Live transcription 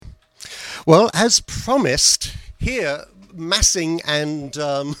Well, as promised, here, massing and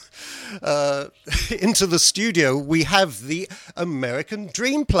into the studio, we have the American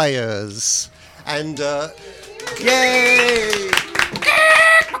Dream Players. And, yay!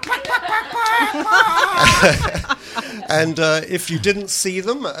 And if you didn't see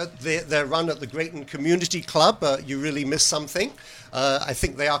them at their run at the Grayton Community Club, you really missed something. I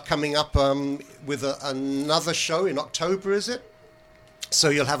think they are coming up with another show in October, is it? So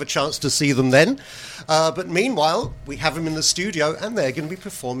you'll have a chance to see them then. But meanwhile, we have them in the studio, and they're going to be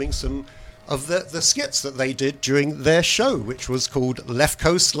performing some of the skits that they did during their show, which was called Left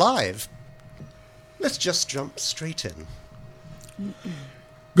Coast Live. Let's just jump straight in.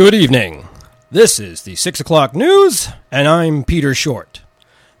 Good evening. This is the 6 o'clock news, and I'm Peter Short.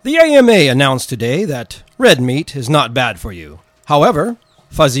 The AMA announced today that red meat is not bad for you. However,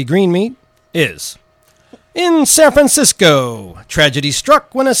 fuzzy green meat is. In San Francisco, tragedy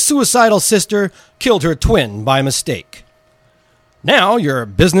struck when a suicidal sister killed her twin by mistake. Now, your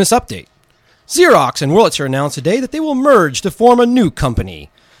business update. Xerox and Wurlitzer announced today that they will merge to form a new company.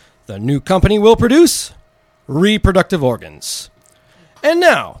 The new company will produce reproductive organs. And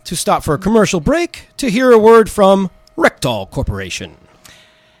now, to stop for a commercial break, to hear a word from Rectal Corporation.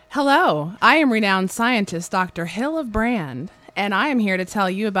 Hello, I am renowned scientist Dr. Hill of Brand, and I am here to tell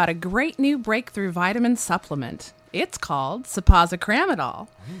you about a great new breakthrough vitamin supplement. It's called Suppositoramidol.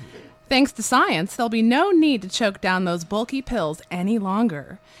 Thanks to science, there'll be no need to choke down those bulky pills any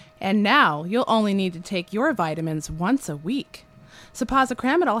longer. And now, you'll only need to take your vitamins once a week.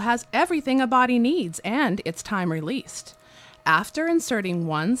 Suppositoramidol has everything a body needs, and it's time-released. After inserting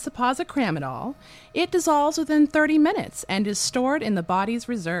one suppositoramidol, it dissolves within 30 minutes and is stored in the body's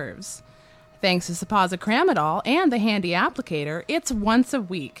reserves. Thanks to suppositoramidol and the handy applicator, it's once a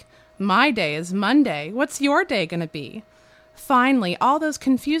week. My day is Monday. What's your day going to be? Finally, all those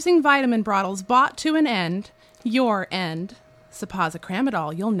confusing vitamin bottles brought to an end. Your end.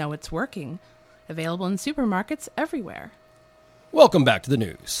 Suppositoramidol, you'll know it's working. Available in supermarkets everywhere. Welcome back to the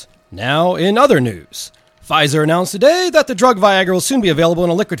news. Now, in other news. Pfizer announced today that the drug Viagra will soon be available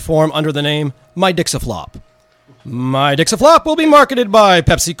in a liquid form under the name Midixaflop. Midixaflop will be marketed by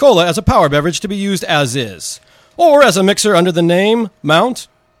Pepsi Cola as a power beverage to be used as is, or as a mixer under the name Mount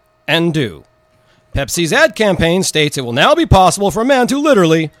and Do. Pepsi's ad campaign states it will now be possible for a man to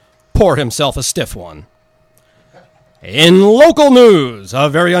literally pour himself a stiff one. In local news, a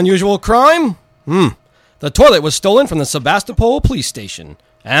very unusual crime. The toilet was stolen from the Sebastopol police station,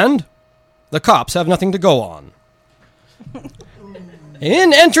 and the cops have nothing to go on.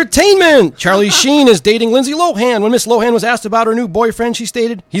 In entertainment, Charlie Sheen is dating Lindsay Lohan. When Miss Lohan was asked about her new boyfriend, she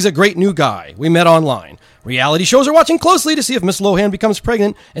stated, "He's a great new guy. We met online." Reality shows are watching closely to see if Miss Lohan becomes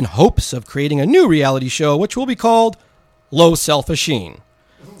pregnant in hopes of creating a new reality show, which will be called Low Self Sheen.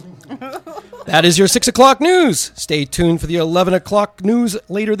 That is your 6 o'clock news. Stay tuned for the 11 o'clock news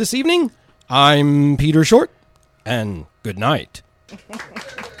later this evening. I'm Peter Short, and good night.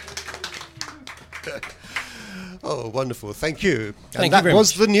 Oh, wonderful. Thank you. Thank you very That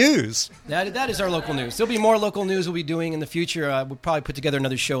was much. the news. That is our local news. There'll be more local news we'll be doing in the future. We'll probably put together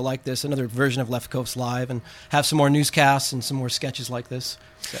another show like this, another version of Left Coast Live, and have some more newscasts and some more sketches like this.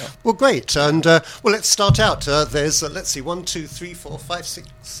 So. Well, great. And, let's start out. There's, let's see, 1, 2, 3, 4, 5,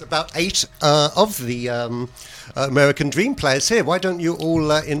 6, about 8 of the American Dream Players here. Why don't you all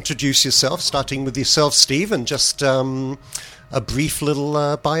introduce yourself, starting with yourself, Steve, and just a brief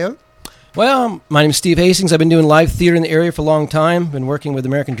little bio? Well, my name is Steve Hastings. I've been doing live theater in the area for a long time. Been working with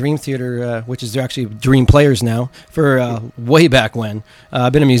American Dream Theater, which is actually Dream Players now, for way back when.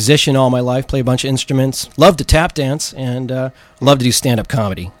 I've been a musician all my life, play a bunch of instruments, love to tap dance, and love to do stand-up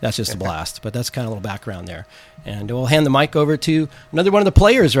comedy. That's just a blast, but that's kind of a little background there. And we'll hand the mic over to another one of the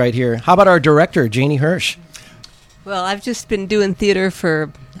players right here. How about our director, Janie Hirsch? Well, I've just been doing theater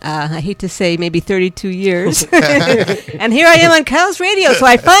for, I hate to say, maybe 32 years. And here I am on Kyle's radio, so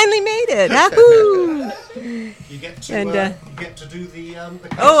I finally made it. Ahoo! You get to do the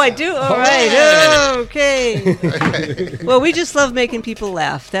Oh, I do? All right. Oh, okay. Well, we just love making people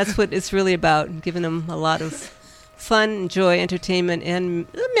laugh. That's what it's really about, giving them a lot of fun, joy, entertainment, and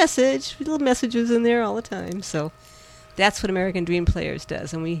a message. Little messages in there all the time. So that's what American Dream Players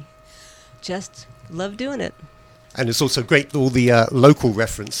does, and we just love doing it. And it's also great, all the local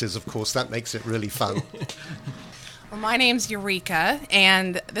references, of course. That makes it really fun. Well, my name's Eureka,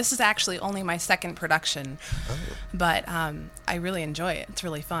 and this is actually only my second production. Oh. But I really enjoy it. It's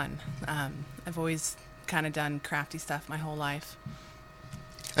really fun. I've always kind of done crafty stuff my whole life.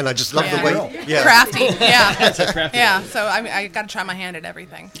 And I just love the way, crafty, yeah. So I got to try my hand at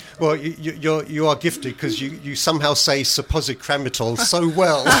everything. Well, you are gifted because you somehow say suppositocrimitol so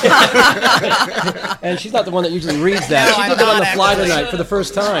well. And she's not the one that usually reads that. No, She I'm did it on the not, fly actually. tonight for the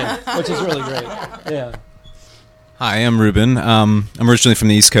first time, which is really great. Yeah. Hi, I'm Ruben. I'm originally from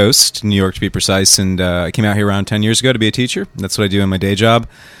the East Coast, New York to be precise, and I came out here around 10 years ago to be a teacher. That's what I do in my day job.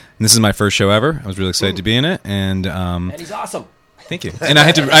 And this is my first show ever. I was really excited to be in it, and And he's awesome. thank you. And I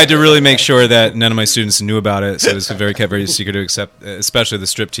had to really make sure that none of my students knew about it, so it was kept very secretive, except especially the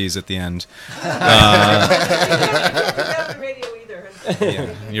striptease at the end.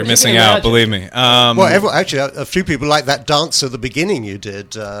 Yeah, you're missing out, believe me. Well, actually, a few people like that dance at the beginning you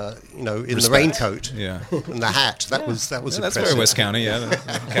did, in the raincoat Yeah. and the hat. That was That's impressive. very West County, yeah, the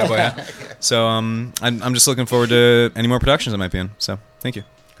cowboy hat. So I'm just looking forward to any more productions I might be in. So thank you.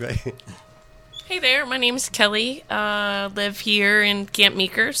 Great. Hey there, my name's Kelly. Live here in Camp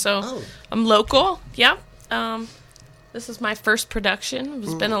Meeker, so Oh. I'm local. Yeah. This is my first production.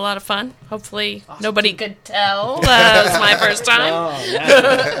 It's been a lot of fun. Hopefully nobody could tell that it's my first time.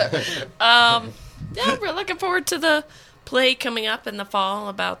 Yeah, we're looking forward to the play coming up in the fall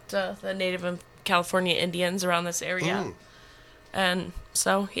about the Native and California Indians around this area. And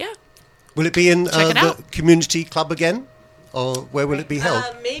so, yeah. Will it be in Check it the out. community club again? Or where will it be held?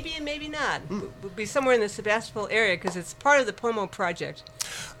 Maybe and maybe not. We'll be somewhere in the Sebastopol area because it's part of the Pomo project.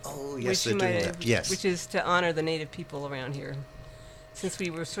 Oh, yes, which they're you doing might- that. Yes. Which is to honor the native people around here. Since we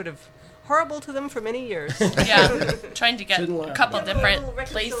were sort of horrible to them for many years. Yeah, trying to get Shouldn't a laugh. couple Yeah, different little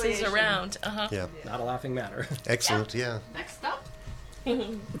places reconciliation. around. Yeah. Not a laughing matter. Excellent, yeah. Next up.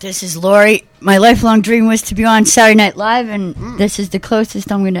 This is Lori. My lifelong dream was to be on Saturday Night Live, and this is the closest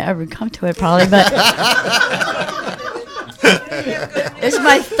I'm going to ever come to it, probably. But this is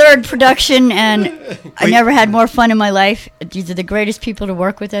my third production, and I never had more fun in my life. These are the greatest people to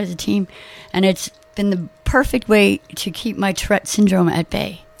work with as a team, and it's been the perfect way to keep my Tourette syndrome at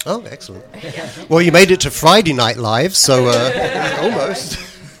bay. Oh, excellent. Well, you made it to Friday Night Live, so almost.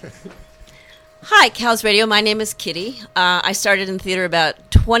 Hi, Cows Radio. My name is Kitty. I started in theater about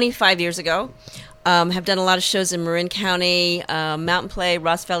 25 years ago. Have done a lot of shows in Marin County, Mountain Play,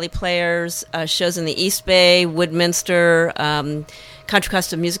 Ross Valley Players, shows in the East Bay, Woodminster, Contra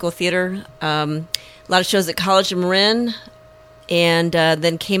Costa Musical Theater, a lot of shows at College of Marin, and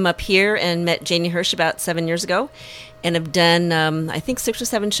then came up here and met Janie Hirsch about 7 years ago, and have done, I think, 6 or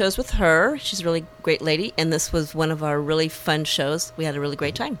 7 shows with her. She's a really great lady, and this was one of our really fun shows. We had a really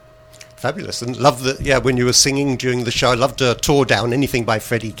great time. Fabulous. And love that, yeah, when you were singing during the show, I loved Tore Down. Anything by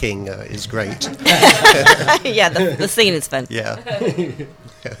Freddie King is great. Yeah, the singing is fun. Yeah.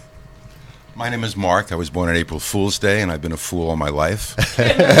 My name is Mark. I was born on April Fool's Day, and I've been a fool all my life.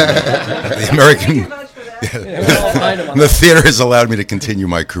 The American, the theater has allowed me to continue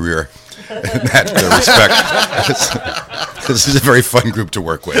my career in that respect. This is a very fun group to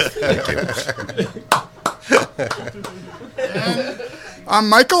work with. Thank you. I'm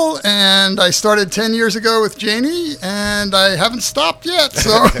Michael, and I started 10 years ago with Janie, and I haven't stopped yet,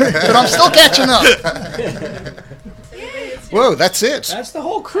 so but I'm still catching up. Whoa, that's it. That's the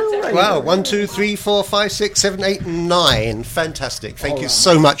whole crew right Wow, here. 1, 2, 3, 4, 5, 6, 7, 8, 9. Fantastic. Thank you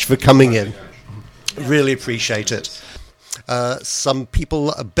so much for coming in. Really appreciate it. Some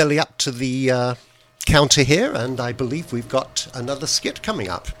people are belly up to the counter here, and I believe we've got another skit coming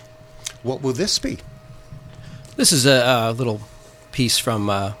up. What will this be? This is a little piece from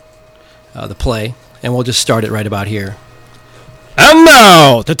the play, and we'll just start it right about here. And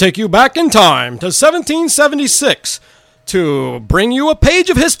now, to take you back in time to 1776, to bring you a page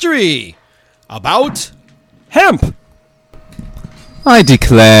of history about hemp. I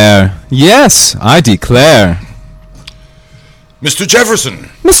declare. Yes, I declare. Mr.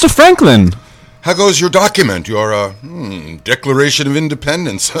 Jefferson, Mr. Franklin. how goes your document, your Declaration of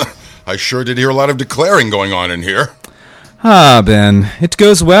Independence? I sure did hear a lot of declaring going on in here. Ah, Ben, it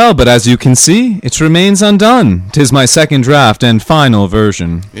goes well, but as you can see, it remains undone. 'Tis my second draft and final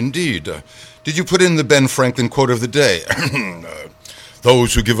version. Indeed. Did you put in the Ben Franklin quote of the day?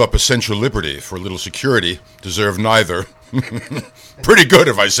 Those who give up essential liberty for a little security deserve neither. Pretty good,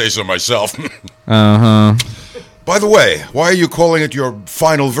 if I say so myself. Uh-huh. By the way, why are you calling it your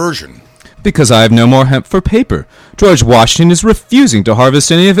final version? Because I have no more hemp for paper. George Washington is refusing to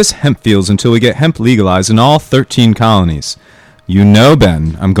harvest any of his hemp fields until we get hemp legalized in all 13 colonies. You know,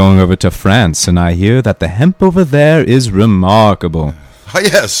 Ben, I'm going over to France, and I hear that the hemp over there is remarkable. Ah,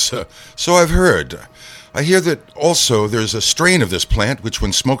 yes, so I've heard. I hear that also there's a strain of this plant which,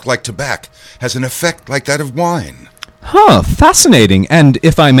 when smoked like tobacco, has an effect like that of wine. Huh, fascinating. And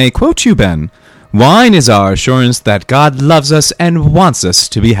if I may quote you, Ben, Wine is our assurance that God loves us and wants us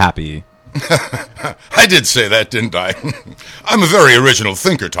to be happy. I did say that, didn't I? I'm a very original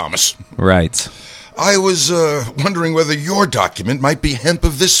thinker, Thomas. Right. I was wondering whether your document might be hemp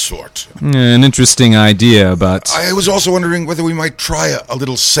of this sort. An interesting idea, but... I was also wondering whether we might try a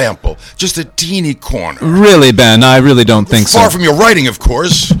little sample, just a teeny corner. Really, Ben, I really don't think so. Far from your writing, of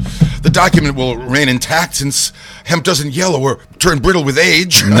course. The document will remain intact since hemp doesn't yellow or turn brittle with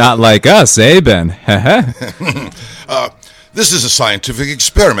age. Not like us, eh, Ben? This is a scientific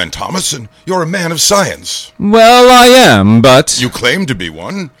experiment, Thomas, and you're a man of science. Well, I am, but... You claim to be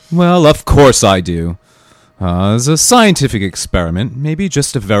one. Well, of course I do. As a scientific experiment, maybe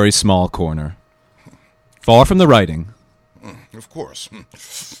just a very small corner. Far from the writing. Of course.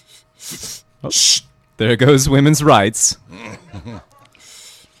 Oh, there goes women's rights.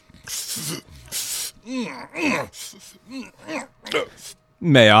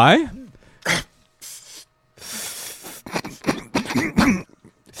 May I?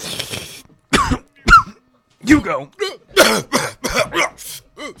 You go.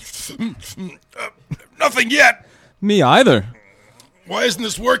 Nothing yet. Me either. Why isn't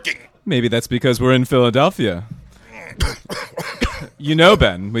this working? Maybe that's because we're in Philadelphia. You know,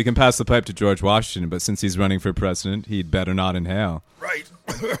 Ben, we can pass the pipe to George Washington, but since he's running for president, he'd better not inhale. Right.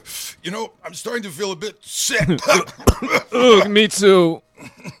 You know, I'm starting to feel a bit sick. Ugh, me too.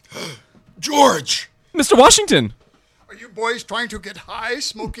 George! Mr. Washington! Are you boys trying to get high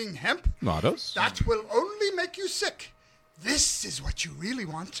smoking hemp? Not us. That will only make you sick. This is what you really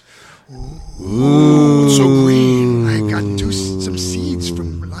want. Ooh, it's so green. I got some seeds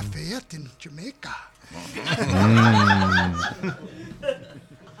from Lafayette in Jamaica.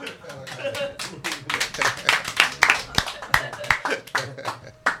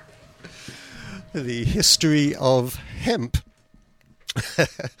 The history of hemp.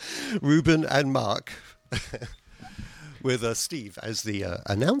 Ruben and Mark with Steve as the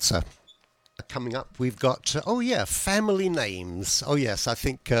announcer. Coming up, we've got, family names. Oh, yes, I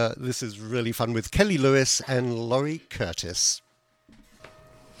think this is really fun with Kelly Lewis and Laurie Curtis.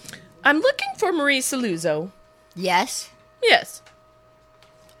 I'm looking for Marie Saluzzo. Yes? Yes.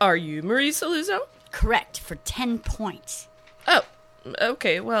 Are you Marie Saluzzo? Correct, for 10 points. Oh,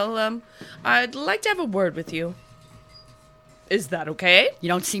 okay. Well, I'd like to have a word with you. Is that okay? You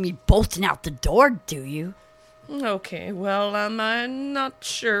don't see me bolting out the door, do you? Okay, well, I'm not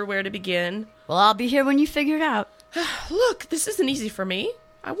sure where to begin. Well, I'll be here when you figure it out. Look, this isn't easy for me.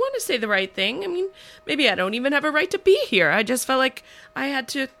 I want to say the right thing. I mean, maybe I don't even have a right to be here. I just felt like I had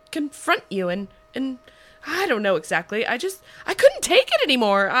to confront you and I don't know exactly. I couldn't take it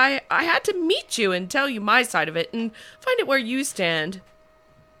anymore. I had to meet you and tell you my side of it and find out where you stand.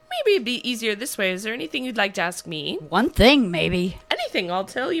 Maybe it'd be easier this way. Is there anything you'd like to ask me? One thing, maybe. Anything. I'll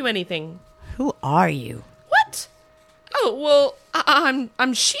tell you anything. Who are you? What? Oh, well,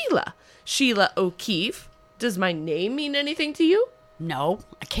 I'm Sheila. Sheila O'Keefe. Does my name mean anything to you? No,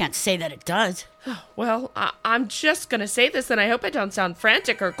 I can't say that it does. Well, I'm just going to say this, and I hope I don't sound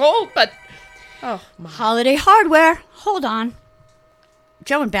frantic or cold, but... Oh, my... Holiday Hardware. Hold on.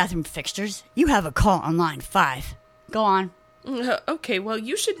 Joe and Bathroom Fixtures, you have a call on line 5. Go on. Okay, well,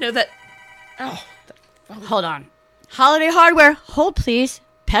 you should know that... Oh, hold on. Holiday Hardware, hold please.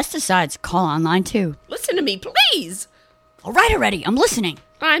 Pesticides, call on line 2. Listen to me, please. All right already, I'm listening.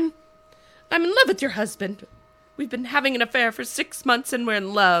 I'm in love with your husband. We've been having an affair for 6 months and we're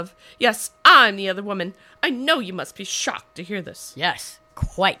in love. Yes, I'm the other woman. I know you must be shocked to hear this. Yes,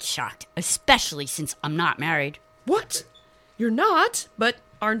 quite shocked, especially since I'm not married. What? You're not? But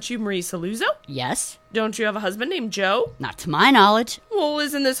aren't you Marie Saluzzo? Yes. Don't you have a husband named Joe? Not to my knowledge. Well,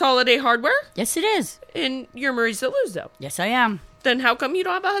 isn't this Holiday Hardware? Yes, it is. And you're Marie Saluzzo? Yes, I am. Then how come you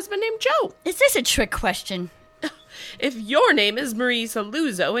don't have a husband named Joe? Is this a trick question? If your name is Marie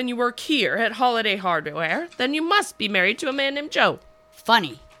Saluzzo and you work here at Holiday Hardware, then you must be married to a man named Joe.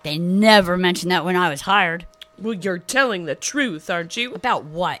 Funny. They never mentioned that when I was hired. Well, you're telling the truth, aren't you? About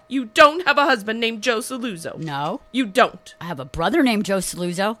what? You don't have a husband named Joe Saluzzo. No. You don't. I have a brother named Joe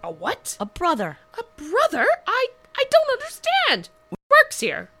Saluzzo. A what? A brother. A brother? I don't understand. Who works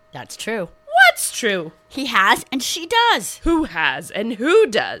here? That's true. What's true? He has, and she does. Who has, and who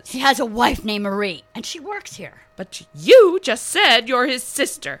does? He has a wife named Marie, and she works here. But you just said you're his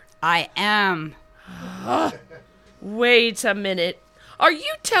sister. I am. Wait a minute. Are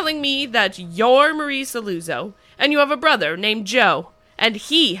you telling me that you're Marie Saluzzo, and you have a brother named Joe, and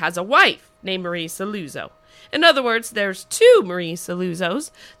he has a wife named Marie Saluzzo? In other words, there's 2 Marie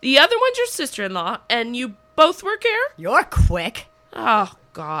Saluzzos, the other one's your sister-in-law, and you both work here? You're quick. Oh,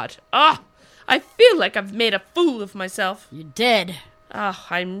 God. I feel like I've made a fool of myself. You did. Oh,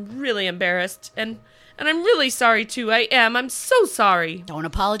 I'm really embarrassed. And I'm really sorry, too. I am. I'm so sorry. Don't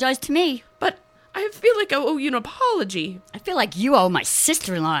apologize to me. But I feel like I owe you an apology. I feel like you owe my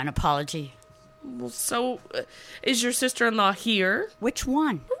sister-in-law an apology. Well, so, is your sister-in-law here? Which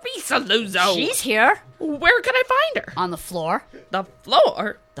one? Marisa Luzo. She's here. Where can I find her? On the floor. The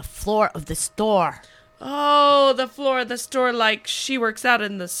floor? The floor of the store. Oh, the floor of the store, like she works out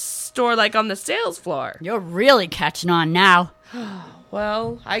in the store, like on the sales floor. You're really catching on now.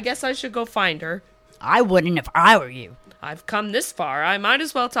 Well, I guess I should go find her. I wouldn't if I were you. I've come this far. I might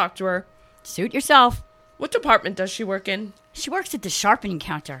as well talk to her. Suit yourself. What department does she work in? She works at the sharpening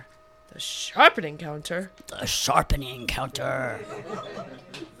counter. The sharpening counter? The sharpening counter.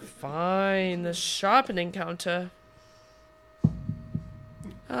 Fine, the sharpening counter.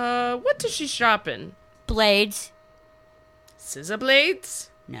 What does she sharpen? Blades. Scissor blades?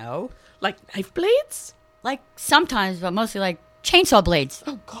 No. Like knife blades? Like sometimes, but mostly like chainsaw blades.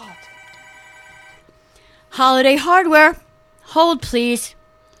 Oh, God. Holiday Hardware. Hold, please.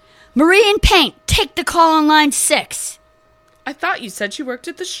 Marie in Paint. Take the call on line 6. I thought you said she worked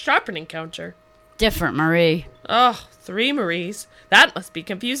at the sharpening counter. Different Marie. Oh, 3 Maries. That must be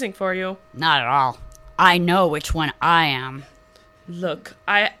confusing for you. Not at all. I know which one I am. Look,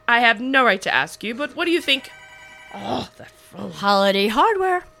 I have no right to ask you, but what do you think? Oh, that phone. Holiday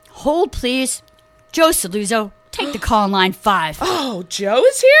Hardware. Hold, please. Joe Saluzzo. Take the call on line 5. Oh, Joe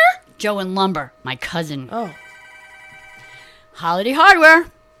is here? Joe and Lumber, my cousin. Oh. Holiday Hardware.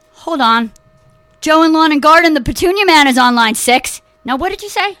 Hold on. Joe and Lawn and Garden, the Petunia Man is on line 6. Now, what did you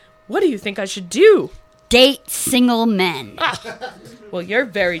say? What do you think I should do? Date single men. Well, you're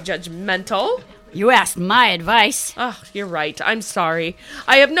very judgmental. You asked my advice. Oh, you're right. I'm sorry.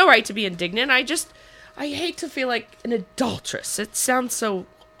 I have no right to be indignant. I hate to feel like an adulteress. It sounds so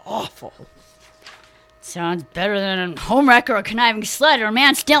awful. Sounds better than a homewrecker or a conniving slut or a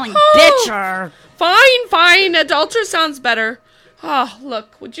man-stealing bitch or... Fine. Adulteress sounds better. Oh,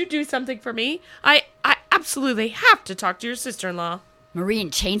 look, would you do something for me? I absolutely have to talk to your sister-in-law. Marie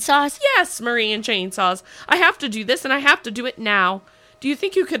and Chainsaws? Yes, Marie and Chainsaws. I have to do this, and I have to do it now. Do you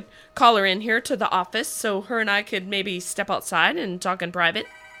think you could call her in here to the office so her and I could maybe step outside and talk in private?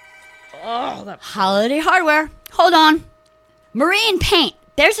 Oh, that... Holiday Hardware. Hold on. Marie and Paint.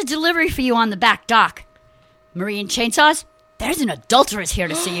 There's a delivery for you on the back dock. Marie and Chainsaws. There's an adulteress here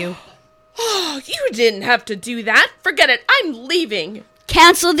to see you. Oh, you didn't have to do that. Forget it. I'm leaving.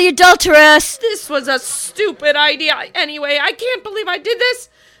 Cancel the adulteress. This was a stupid idea. Anyway, I can't believe I did this.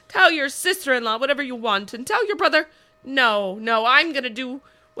 Tell your sister-in-law whatever you want, and tell your brother... No, I'm going to do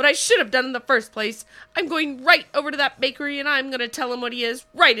what I should have done in the first place. I'm going right over to that bakery, and I'm going to tell him what he is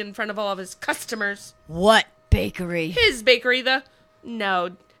right in front of all of his customers. What bakery? His bakery, No,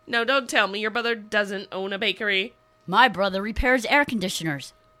 don't tell me. Your brother doesn't own a bakery. My brother repairs air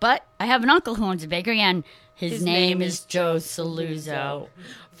conditioners. But I have an uncle who owns a bakery, and his name is Joe Saluzzo.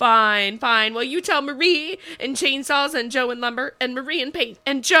 Fine. Well, you tell Marie and Chainsaws and Joe and Lumber and Marie and Paint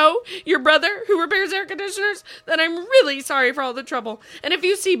and Joe, your brother who repairs air conditioners, that I'm really sorry for all the trouble. And if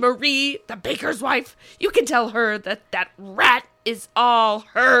you see Marie, the baker's wife, you can tell her that that rat is all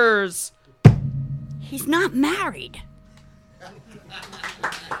hers. He's not married.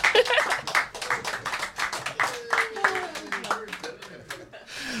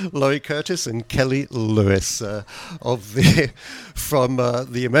 Laurie Curtis and Kelly Lewis from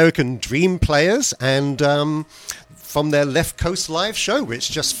the American Dream Players and from their Left Coast Live show, which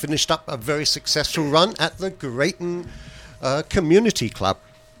just finished up a very successful run at the Grayton Community Club.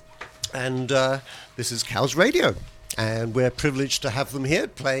 And this is Cows Radio, and we're privileged to have them here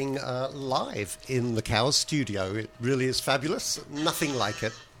playing live in the Cows studio. It really is fabulous. Nothing like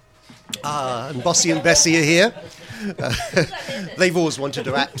it. And Bossy and Bessie are here. They've always wanted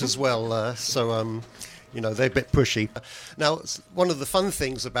to act as well, so they're a bit pushy. Now, one of the fun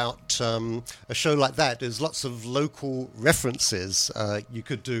things about a show like that is lots of local references you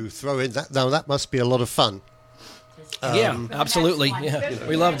could throw in. Now, that must be a lot of fun. Yeah, absolutely. Yeah,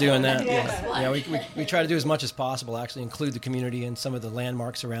 we love doing that. Yeah, we try to do as much as possible. Actually, include the community and some of the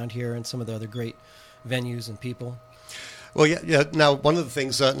landmarks around here and some of the other great venues and people. Well, yeah. Now, one of the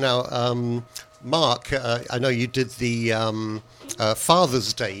things Mark, I know you did the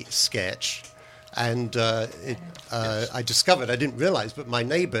Father's Day sketch, and I discovered, I didn't realize, but my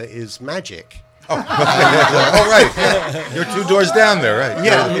neighbor is Magic. Oh, right. Yeah. You're 2 doors down there, right?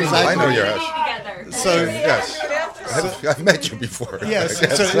 Yeah, exactly. I know your house. So yes. I've met you before. Yes.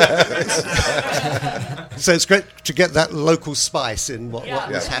 So it's great to get that local spice in what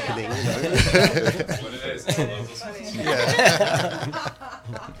was happening. That's what it is. Yeah.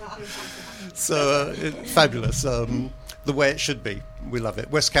 So fabulous. the way it should be. We love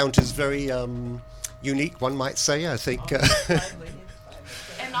it. West County is very unique, one might say, I think. And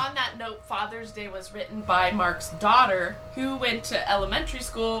on that note, Father's Day was written by Mark's daughter, who went to elementary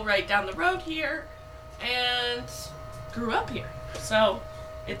school right down the road here and grew up here. So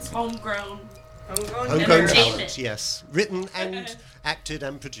it's homegrown talent, yes. Written and acted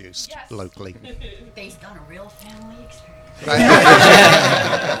and produced locally. Based on a real family experience.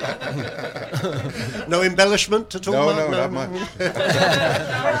 No embellishment at all? No, not much.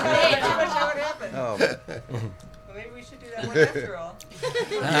 Maybe we should do that one after all.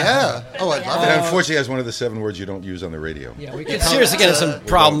 Yeah. Oh, I love It it. unfortunately has one of the 7 words you don't use on the radio. Yeah, we could seriously get into some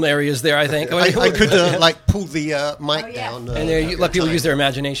problem areas there, I think. I could pull the mic down. And there, you let people use their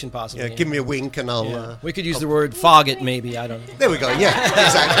imagination, possibly. Yeah, give me a wink and I'll... we could use the word fog it, maybe. I don't know. There we go. Yeah,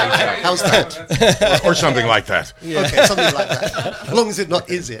 exactly. How's that? Or something like that. Yeah. Okay, something like that. As long as it not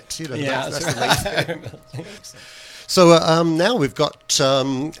is it. You know, that's the main thing. So now we've got,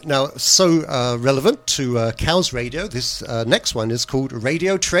 relevant to Cows Radio, this next one is called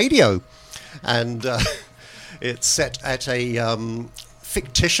Radio Tradio. And it's set at a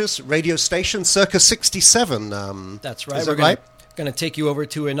fictitious radio station, circa 67. That's right. Is We're that right? going to take you over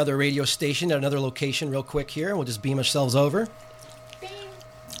to another radio station at another location real quick here. We'll just beam ourselves over.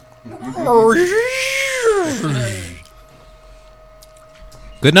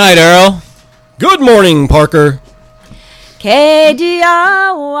 Good night, Earl. Good morning, Parker.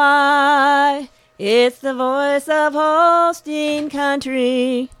 KDRY, it's the voice of Holstein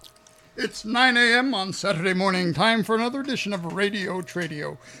Country. It's 9 a.m. on Saturday morning, time for another edition of Radio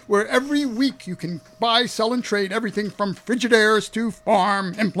Tradio, where every week you can buy, sell, and trade everything from Frigidairs to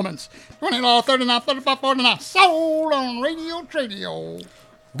farm implements. $20, $30, $35, $40, sold on Radio Tradio.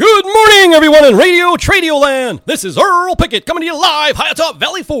 Good morning, everyone in Radio Tradio Land. This is Earl Pickett coming to you live high atop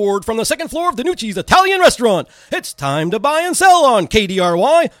Valley Ford from the second floor of Danucci's Italian Restaurant. It's time to buy and sell on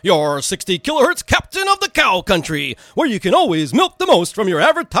KDRY, your 60 kilohertz captain of the cow country, where you can always milk the most from your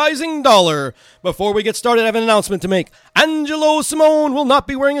advertising dollar. Before we get started, I have an announcement to make. Angelo Simone will not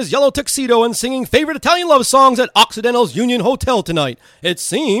be wearing his yellow tuxedo and singing favorite Italian love songs at Occidental's Union Hotel tonight. It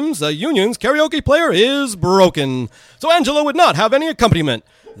seems the Union's karaoke player is broken, so Angelo would not have any accompaniment.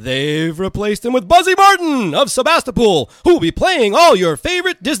 They've replaced him with Buzzy Martin of Sebastopol, who will be playing all your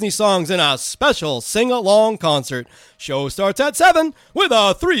favorite Disney songs in a special sing-along concert. Show starts at 7 with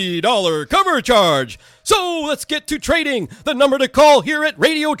a $3 cover charge. So let's get to trading. The number to call here at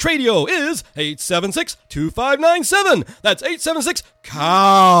Radio Tradio is 876-2597. That's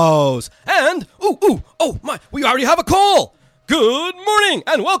 876-COWS. And, we already have a call. Good morning,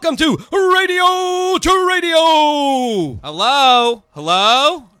 and welcome to Radio to Radio. Hello?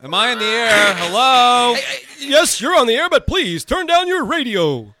 Hello? Am I in the air? Hello? Yes, you're on the air, but please turn down your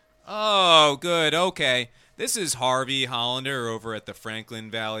radio. Oh, good. Okay. This is Harvey Hollander over at the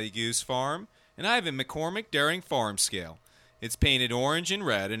Franklin Valley Goose Farm, and I have a McCormick Daring Farm Scale. It's painted orange and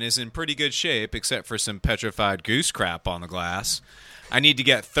red and is in pretty good shape, except for some petrified goose crap on the glass. I need to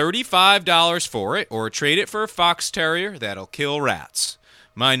get $35 for it or trade it for a fox terrier that'll kill rats.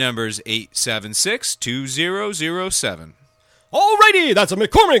 My number's 876-2007. Alrighty, that's a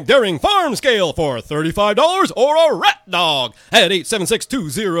McCormick Daring Farm Scale for $35 or a rat dog at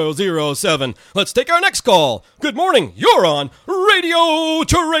 876-2007. Let's take our next call. Good morning, you're on Radio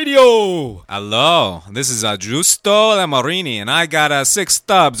to Radio. Hello, this is Giusto Lamorini, and I got 6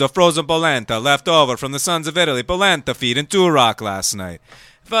 tubs of frozen polenta left over from the Sons of Italy polenta feed in Turok last night.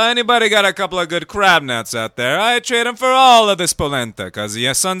 If anybody got a couple of good crab nuts out there, I trade them for all of this polenta, because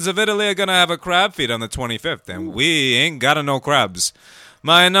the Sons of Italy are going to have a crab feed on the 25th, and we ain't got no crabs.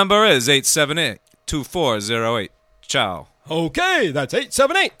 My number is 878-2408. Ciao. Okay, that's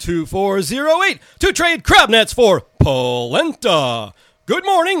 878-2408 to trade crab nets for polenta. Good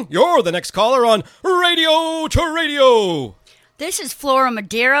morning, you're the next caller on Radio to Radio. This is Flora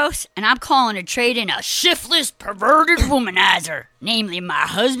Medeiros, and I'm calling to trade in a shiftless, perverted womanizer, namely my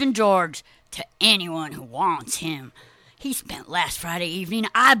husband George, to anyone who wants him. He spent last Friday evening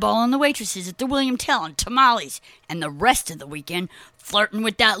eyeballing the waitresses at the William Tell and Tamales, and the rest of the weekend flirting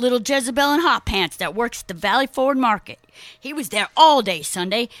with that little Jezebel in hot pants that works at the Valley Forward Market. He was there all day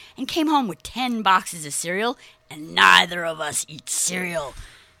Sunday and came home with 10 boxes of cereal, and neither of us eat cereal.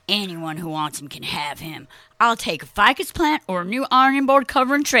 Anyone who wants him can have him. I'll take a ficus plant or a new ironing board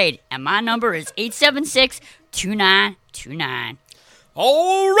cover and trade, and my number is 876-2929.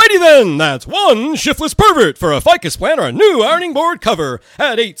 Alrighty then, that's one shiftless pervert for a ficus plan or a new ironing board cover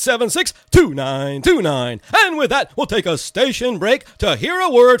at 876-2929. And with that, we'll take a station break to hear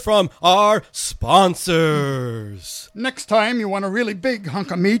a word from our sponsors. Next time you want a really big hunk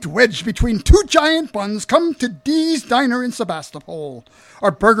of meat wedged between two giant buns, come to Dee's Diner in Sebastopol.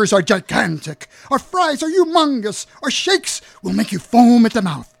 Our burgers are gigantic, our fries are humongous, our shakes will make you foam at the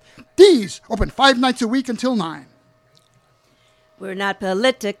mouth. Dee's, open 5 nights a week until 9. We're not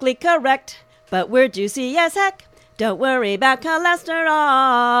politically correct, but we're juicy as heck. Don't worry about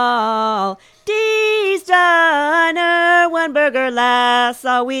cholesterol. Dee's Diner, one burger lasts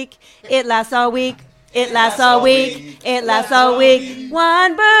all week. It lasts all week. It lasts all week. It lasts all week.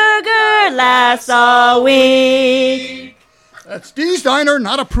 One burger lasts all week. That's Dee's Diner,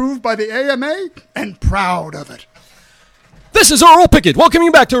 not approved by the AMA, and proud of it. This is Earl Pickett, welcoming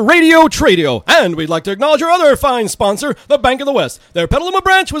you back to Radio Tradio, and we'd like to acknowledge our other fine sponsor, the Bank of the West. Their Petaluma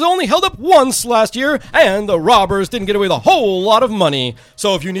branch was only held up once last year, and the robbers didn't get away with a whole lot of money.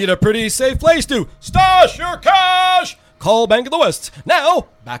 So if you need a pretty safe place to stash your cash, call Bank of the West. Now,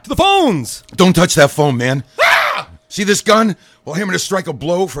 back to the phones. Don't touch that phone, man. Ah! See this gun? Well, I'm going to strike a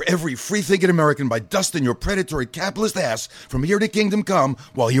blow for every free-thinking American by dusting your predatory capitalist ass from here to Kingdom Come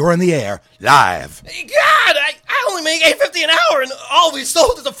while you're in the air, live. God, I only make $8.50 an hour, and all we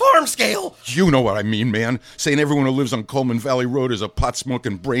sold is a farm scale. You know what I mean, man. Saying everyone who lives on Coleman Valley Road is a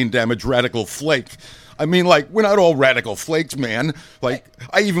pot-smoking, brain-damaged radical flake. I mean, like, we're not all radical flakes, man. Like,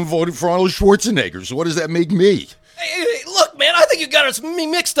 I even voted for Arnold Schwarzenegger, so what does that make me? Hey, look, man, I think you got me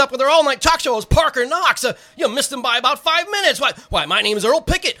mixed up with our all-night talk show as Parker Knox. You missed him by about 5 minutes. Why, my name is Earl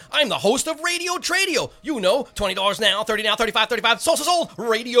Pickett. I'm the host of Radio Tradio. You know, $20 now, $30 now, $35, sold,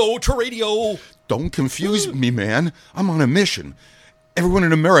 Radio Tradio. Don't confuse me, man. I'm on a mission. Everyone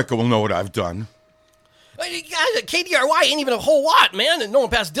in America will know what I've done. KDRY ain't even a whole lot, man, and no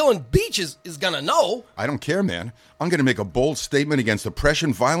one past Dillon Beach is gonna know. I don't care, man. I'm gonna make a bold statement against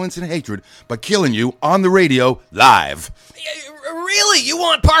oppression, violence, and hatred by killing you on the radio live. Really? You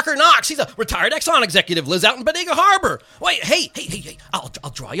want Parker Knox? He's a retired Exxon executive, lives out in Bodega Harbor. Wait, hey, I'll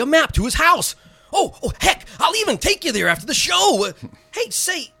draw you a map to his house. Oh, heck, I'll even take you there after the show. Hey,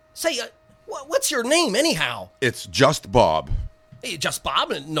 say, what's your name anyhow? It's Just Bob. Hey, Just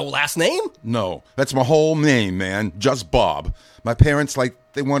Bob, and no last name? No, that's my whole name, man. Just Bob. My parents,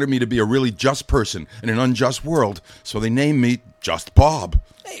 they wanted me to be a really just person in an unjust world, so they named me Just Bob.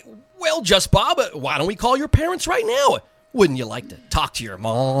 Hey, well, Just Bob, why don't we call your parents right now? Wouldn't you like to talk to your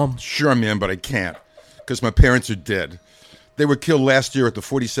mom? Sure, man, but I can't, because my parents are dead. They were killed last year at the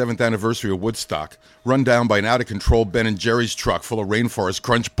 47th anniversary of Woodstock, run down by an out-of-control Ben & Jerry's truck full of Rainforest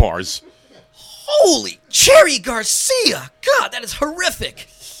Crunch bars. Holy Jerry Garcia! God, that is horrific.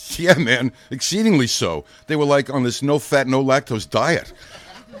 Yeah, man, exceedingly so. They were on this no-fat, no-lactose diet.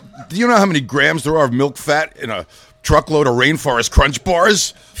 Do you know how many grams there are of milk fat in a truckload of Rainforest Crunch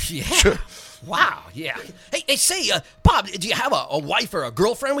bars? Yeah. Wow, yeah. Hey, say, Bob, do you have a wife or a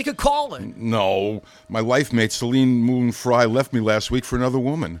girlfriend we could call? No. My life mate, Celine Moon Fry, left me last week for another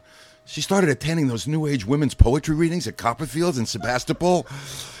woman. She started attending those New Age women's poetry readings at Copperfield's in Sebastopol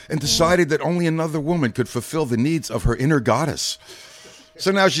and decided that only another woman could fulfill the needs of her inner goddess.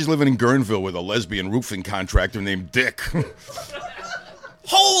 So now she's living in Guerneville with a lesbian roofing contractor named Dick.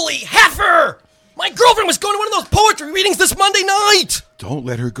 Holy heifer! My girlfriend was going to one of those poetry readings this Monday night! Don't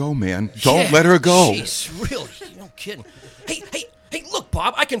let her go, man. Don't let her go. Jeez, really? No kidding. Hey, look,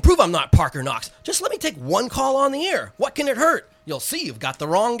 Bob, I can prove I'm not Parker Knox. Just let me take one call on the air. What can it hurt? You'll see you've got the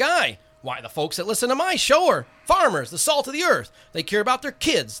wrong guy. Why, the folks that listen to my show are farmers, the salt of the earth. They care about their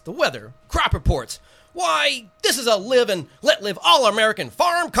kids, the weather, crop reports. Why, this is a live and let live all-American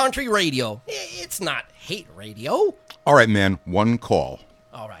farm country radio. It's not hate radio. All right, man, one call.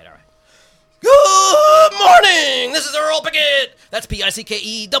 All right. Good morning! This is Earl Pickett. That's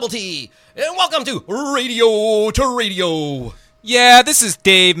Pickett. And welcome to Radio Tradio. Yeah, this is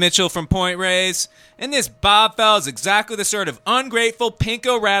Dave Mitchell from Point Reyes. And this Bob fella is exactly the sort of ungrateful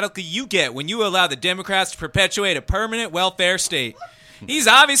pinko radical you get when you allow the Democrats to perpetuate a permanent welfare state. He's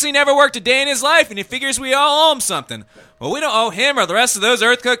obviously never worked a day in his life, and he figures we all owe him something. Well, we don't owe him or the rest of those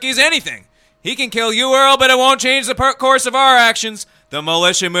Earth cookies anything. He can kill you, Earl, but it won't change the course of our actions. The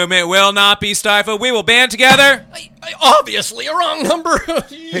militia movement will not be stifled. We will band together. I obviously a wrong number.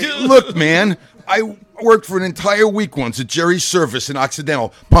 Hey, look, man. I worked for an entire week once at Jerry's Service in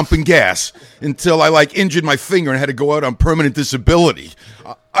Occidental, pumping gas, until I, injured my finger and had to go out on permanent disability.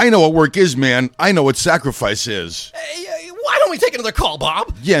 I know what work is, man. I know what sacrifice is. Hey, why don't we take another call,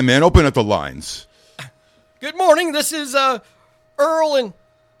 Bob? Yeah, man. Open up the lines. Good morning. This is Earl and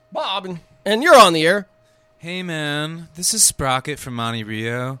Bob, and you're on the air. Hey man, this is Sprocket from Monte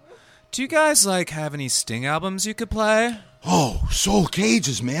Rio. Do you guys have any Sting albums you could play? Oh, Soul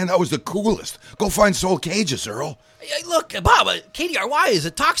Cages, man. That was the coolest. Go find Soul Cages, Earl. Hey, look, Bob, KDRY is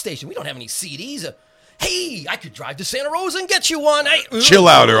a talk station. We don't have any CDs. Hey, I could drive to Santa Rosa and get you one. Chill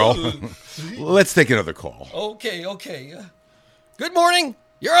out, Earl. Let's take another call. Okay. Good morning.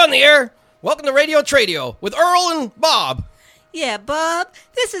 You're on the air. Welcome to Radio Tradio with Earl and Bob. Yeah, Bob,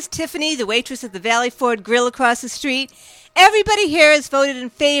 this is Tiffany, the waitress at the Valley Ford Grill across the street. Everybody here has voted in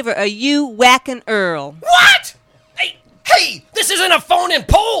favor of you whacking Earl. What? Hey, this isn't a phone-in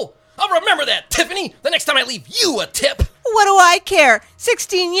poll. I'll remember that, Tiffany, the next time I leave you a tip. What do I care?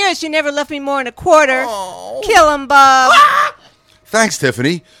 16 years, you never left me more than a quarter. Oh. Kill him, Bob. Ah! Thanks,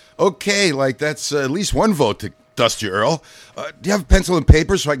 Tiffany. Okay, that's at least one vote to dust you, Earl. Do you have pencil and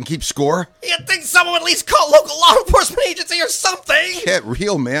paper so I can keep score? You'd think someone would at least call local law enforcement agency or something. Get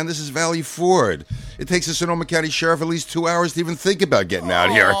real, man. This is Valley Ford. It takes the Sonoma County Sheriff at least 2 hours to even think about getting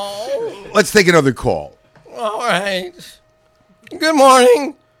out here. Let's take another call. All right. Good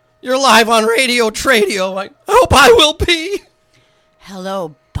morning. You're live on Radio Tradio. I hope I will be.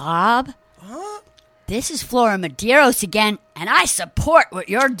 Hello, Bob. This is Flora Medeiros again, and I support what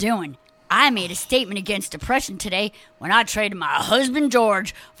you're doing. I made a statement against depression today when I traded my husband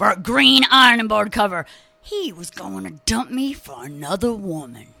George for a green ironing board cover. He was going to dump me for another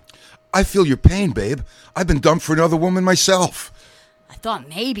woman. I feel your pain, babe. I've been dumped for another woman myself. I thought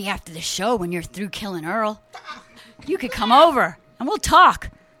maybe after the show when you're through killing Earl, you could come over and we'll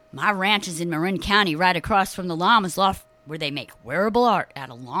talk. My ranch is in Marin County right across from the Llamas Loft where they make wearable art out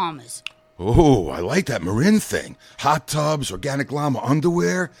of llamas. Oh, I like that Marin thing. Hot tubs, organic llama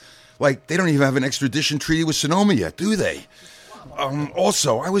underwear. They don't even have an extradition treaty with Sonoma yet, do they?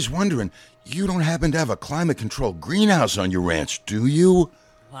 Also, I was wondering, you don't happen to have a climate-controlled greenhouse on your ranch, do you?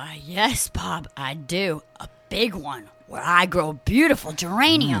 Why, yes, Bob, I do. A big one where I grow beautiful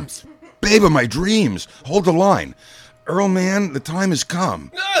geraniums. Babe of my dreams. Hold the line. Earl, man, the time has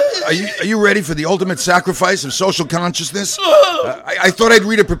come. Are you ready for the ultimate sacrifice of social consciousness? I thought I'd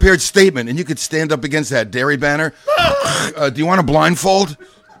read a prepared statement, and you could stand up against that dairy banner. Do you want a blindfold?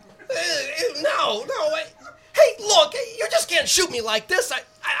 No. Hey, look, you just can't shoot me like this.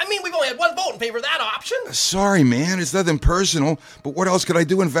 I mean, we've only had one vote in favor of that option. Sorry, man. It's nothing personal. But what else could I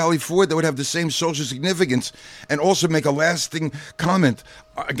do in Valley Ford that would have the same social significance and also make a lasting comment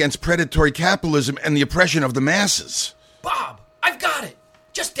against predatory capitalism and the oppression of the masses? Bob, I've got it.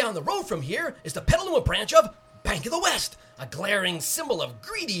 Just down the road from here is the Petaluma branch of Bank of the West, a glaring symbol of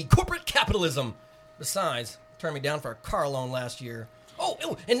greedy corporate capitalism. Besides, turned me down for a car loan last year.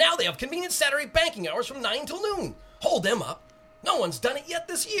 Oh, and now they have convenient Saturday banking hours from 9 till noon. Hold them up. No one's done it yet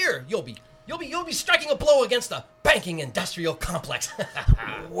this year. You'll be striking a blow against the banking industrial complex.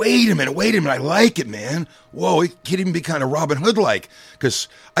 Wait a minute. I like it, man. Whoa, it could even be kind of Robin Hood-like, because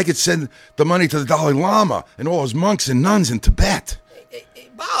I could send the money to the Dalai Lama and all his monks and nuns in Tibet. Hey,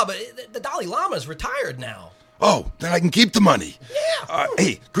 Bob, the Dalai Lama's retired now. Oh, then I can keep the money. Yeah.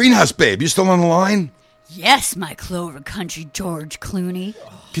 Hey, Greenhouse Babe, you still on the line? Yes, my Clover Country George Clooney.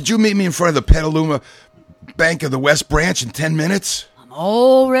 Could you meet me in front of the Petaluma Bank of the West branch in 10 minutes? I'm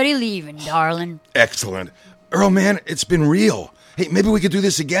already leaving, darling. Excellent. Earl, man, it's been real. Hey, maybe we could do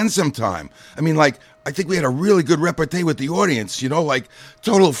this again sometime. I mean, I think we had a really good repartee with the audience,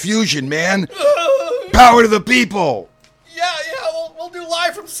 total fusion, man. Power to the people. Yeah, we'll do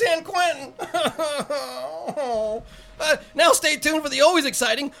live from San Quentin. Now stay tuned for the always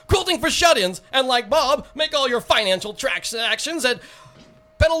exciting Quilting for Shut-ins, and like Bob, make all your financial transactions at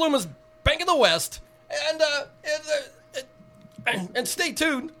Petaluma's Bank of the West. And stay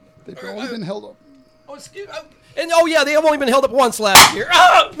tuned. They've only been held up. They have only been held up once last year.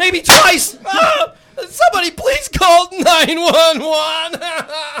 Maybe twice. Somebody please call 911.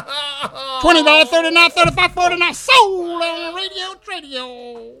 $20, $39, $35, $49, sold on Radio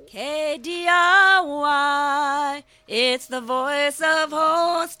Tradio. KDRY, it's the voice of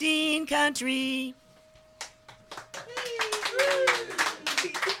Holstein Country.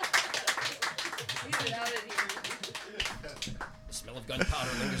 The smell of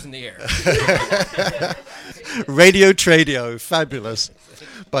gunpowder lingers in the air. Radio Tradio, fabulous.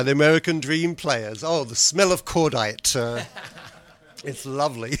 By the American Dream Players. Oh, the smell of cordite. It's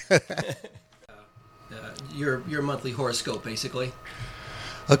lovely. Your monthly horoscope, basically.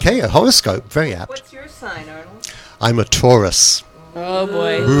 Okay, a horoscope. Very apt. What's your sign, Arnold? I'm a Taurus. Oh,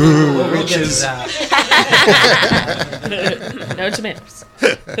 boy. We'll get to that. No tomatoes.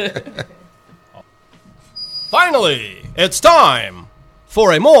 Finally, it's time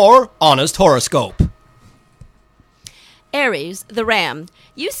for a more honest horoscope. Aries, the ram.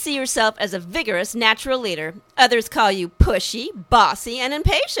 You see yourself as a vigorous natural leader. Others call you pushy, bossy, and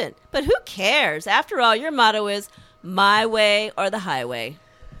impatient. But who cares? After all, your motto is my way or the highway.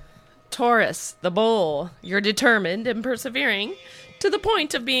 Taurus, the bull. You're determined and persevering to the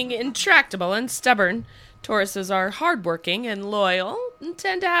point of being intractable and stubborn. Tauruses are hardworking and loyal and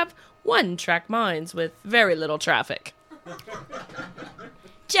tend to have one-track minds with very little traffic.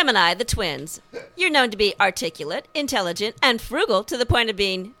 Gemini, the twins. You're known to be articulate, intelligent, and frugal to the point of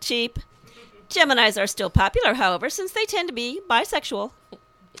being cheap. Geminis are still popular, however, since they tend to be bisexual.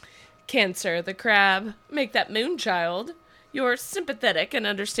 Cancer, the crab. Make that moon child. You're sympathetic and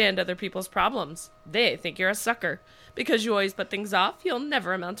understand other people's problems. They think you're a sucker. Because you always put things off, you'll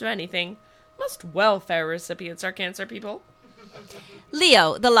never amount to anything. Most welfare recipients are Cancer people.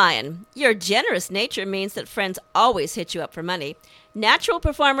 Leo, the lion. Your generous nature means that friends always hit you up for money. Natural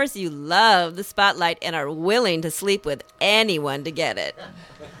performers, you love the spotlight and are willing to sleep with anyone to get it.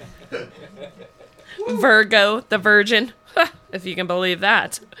 Virgo, the virgin. If you can believe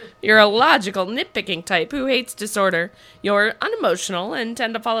that. You're a logical, nitpicking type who hates disorder. You're unemotional and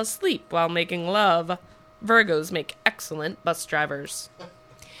tend to fall asleep while making love. Virgos make excellent bus drivers.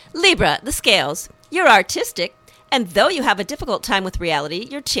 Libra, the scales. You're artistic, and though you have a difficult time with reality,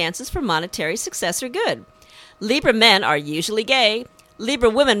 your chances for monetary success are good. Libra men are usually gay. Libra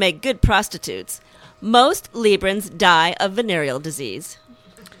women make good prostitutes. Most Librans die of venereal disease.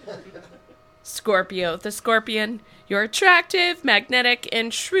 Scorpio, the scorpion. You're attractive, magnetic,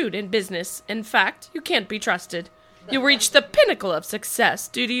 and shrewd in business. In fact, you can't be trusted. You reach the pinnacle of success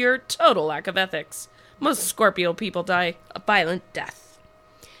due to your total lack of ethics. Most Scorpio people die a violent death.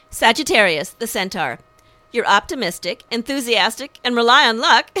 Sagittarius, the centaur. You're optimistic, enthusiastic, and rely on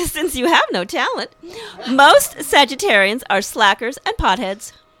luck since you have no talent. Most Sagittarians are slackers and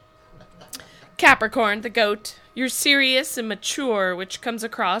potheads. Capricorn, the goat. You're serious and mature, which comes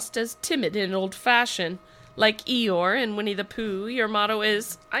across as timid and old-fashioned. Like Eeyore and Winnie the Pooh, your motto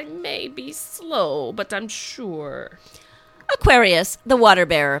is, I may be slow, but I'm sure. Aquarius, the water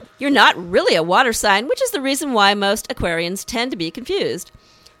bearer. You're not really a water sign, which is the reason why most Aquarians tend to be confused.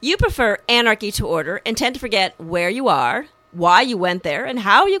 You prefer anarchy to order and tend to forget where you are, why you went there, and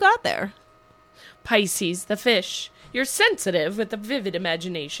how you got there. Pisces, the fish. You're sensitive with a vivid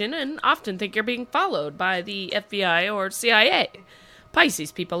imagination and often think you're being followed by the FBI or CIA.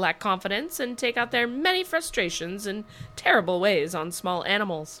 Pisces people lack confidence and take out their many frustrations in terrible ways on small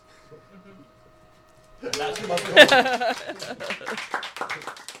animals.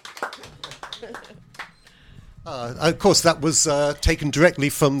 Of course, that was taken directly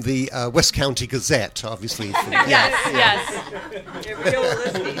from the West County Gazette, obviously. Yes.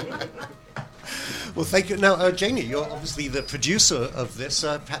 Well, thank you. Now, Janie, you're obviously the producer of this.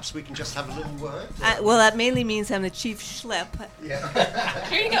 Perhaps we can just have a little word. Well, that mainly means I'm the chief schlep. Yeah.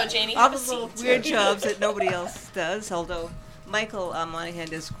 Here you go, Janie. All the little weird jobs that nobody else does, although Michael Monahan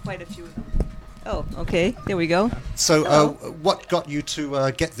does quite a few of them. Oh, okay. There we go. So, what got you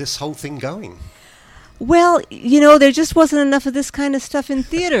to get this whole thing going? Well, there just wasn't enough of this kind of stuff in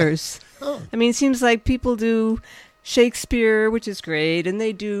theaters. Oh. I mean, it seems like people do Shakespeare, which is great, and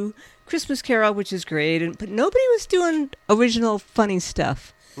they do Christmas Carol, which is great, but nobody was doing original funny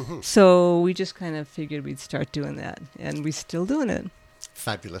stuff. Mm-hmm. So we just kind of figured we'd start doing that, and we're still doing it.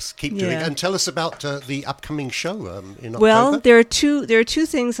 Fabulous. Keep doing it. And tell us about the upcoming show in October. Well, there are two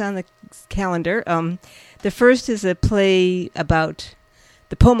things on the calendar. The first is a play about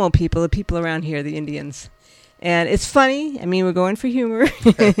the Pomo people, the people around here, the Indians. And it's funny. I mean, we're going for humor.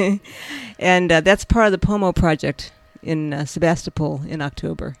 And that's part of the Pomo Project in Sebastopol in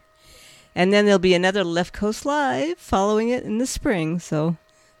October. And then there'll be another Left Coast Live following it in the spring, so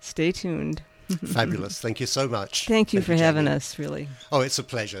stay tuned. Fabulous. Thank you so much. Thank you for having us, really. Oh, it's a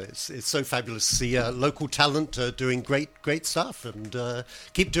pleasure. It's so fabulous to see local talent doing great stuff, and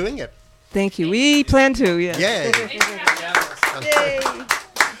keep doing it. Thank you. We plan to, yes. Yay.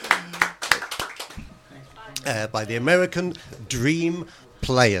 By the American Dream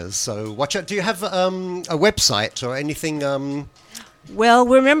Players. So watch out. Do you have a website or anything? Well,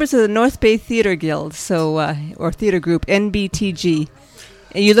 we're members of the North Bay Theater Guild, so or theater group, NBTG.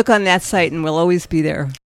 And you look on that site and we'll always be there.